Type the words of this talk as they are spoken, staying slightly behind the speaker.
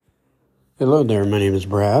Hello there, my name is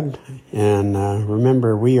Brad, and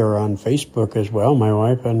remember we are on Facebook as well, my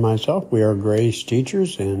wife and myself. We are Grace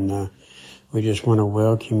Teachers, and we just want to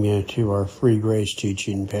welcome you to our free Grace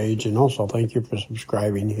Teaching page, and also thank you for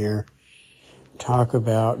subscribing here. Talk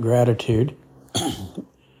about gratitude.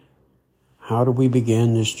 How do we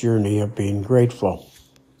begin this journey of being grateful?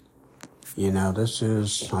 You know, this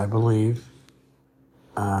is, I believe,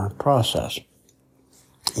 a process,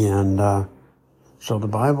 and so the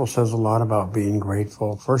Bible says a lot about being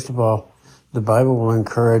grateful. First of all, the Bible will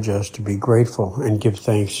encourage us to be grateful and give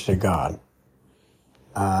thanks to God.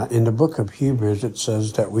 In the book of Hebrews, it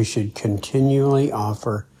says that we should continually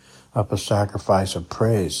offer up a sacrifice of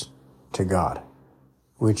praise to God,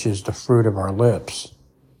 which is the fruit of our lips,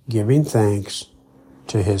 giving thanks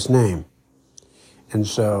to His name. And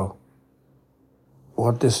so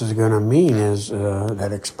what this is going to mean is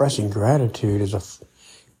that expressing gratitude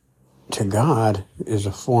to God is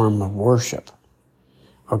a form of worship.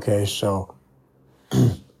 Okay, so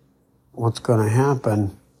what's going to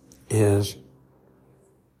happen is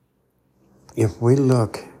if we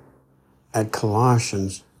look at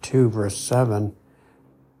Colossians 2 verse 7,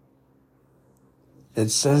 it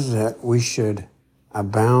says that we should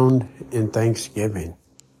abound in thanksgiving.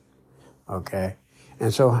 Okay,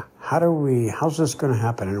 and so how's this going to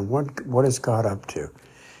happen, and what is God up to?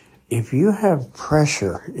 If you have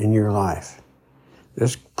pressure in your life,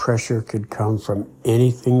 this pressure could come from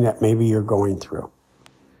anything that maybe you're going through.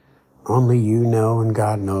 Only you know and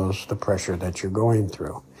God knows the pressure that you're going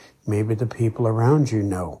through. Maybe the people around you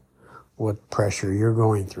know what pressure you're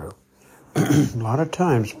going through. A lot of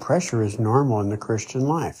times, pressure is normal in the Christian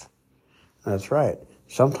life. That's right.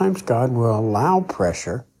 Sometimes God will allow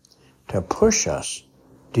pressure to push us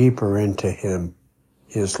deeper into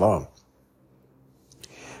His love.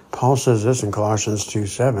 Paul says this in Colossians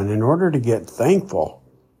 2:7, in order to get thankful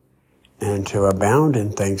and to abound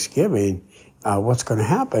in thanksgiving, what's going to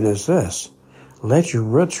happen is this: let your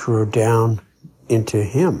roots grow down into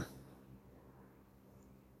Him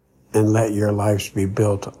and let your lives be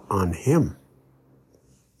built on Him.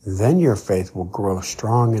 Then your faith will grow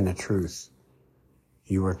strong in the truth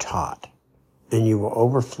you were taught, and you will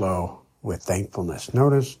overflow with thankfulness.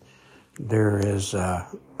 Notice there is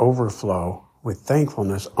overflow with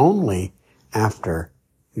thankfulness only after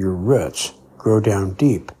your roots grow down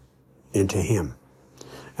deep into Him.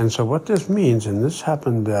 And so what this means, and this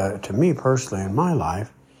happened to me personally in my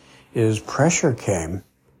life, is pressure came,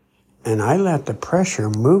 and I let the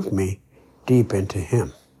pressure move me deep into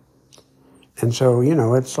Him. And so, you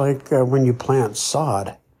know, it's like when you plant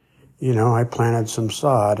sod. You know, I planted some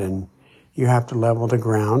sod, and you have to level the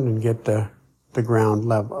ground and get the ground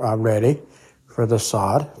ready for the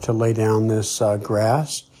sod to lay down this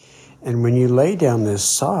grass. And when you lay down this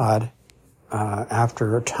sod,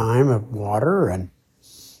 after a time of water, and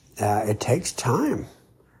it takes time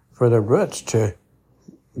for the roots to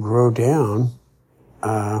grow down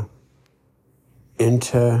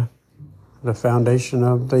into the foundation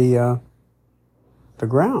of the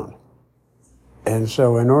ground. And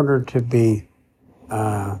so in order to be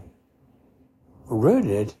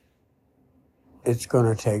rooted, it's going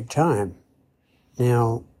to take time.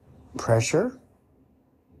 Now, pressure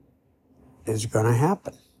is going to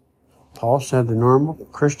happen. Paul said the normal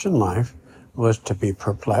Christian life was to be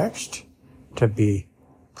perplexed, to be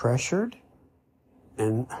pressured,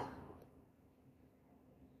 and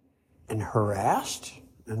harassed,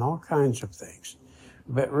 and all kinds of things.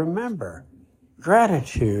 But remember,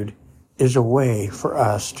 gratitude is a way for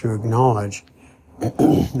us to acknowledge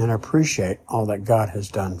and appreciate all that God has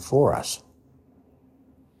done for us.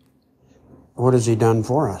 What has He done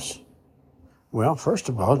for us? Well, first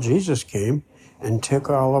of all, Jesus came and took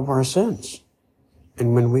all of our sins.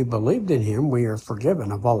 And when we believed in Him, we are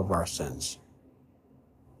forgiven of all of our sins.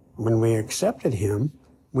 When we accepted Him,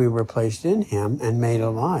 we were placed in Him and made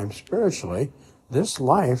alive spiritually. This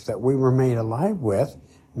life that we were made alive with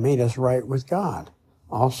made us right with God,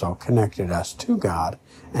 also connected us to God.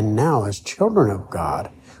 And now, as children of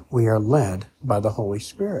God, we are led by the Holy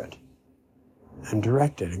Spirit and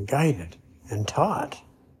directed and guided and taught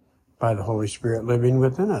by the Holy Spirit living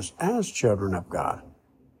within us as children of God.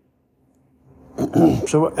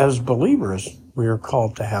 So as believers, we are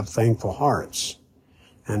called to have thankful hearts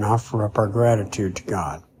and offer up our gratitude to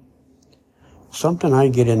God. Something I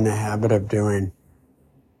get in the habit of doing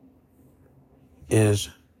is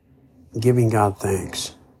giving God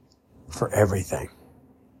thanks for everything.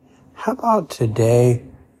 How about today,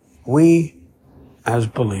 we as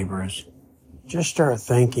believers just start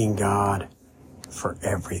thanking God for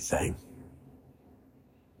everything.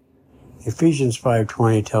 Ephesians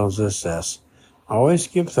 5:20 tells us this: Always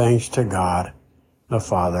give thanks to God, the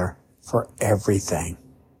Father, for everything.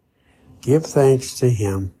 Give thanks to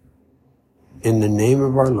Him in the name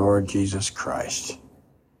of our Lord Jesus Christ.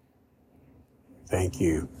 Thank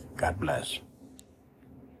you. God bless.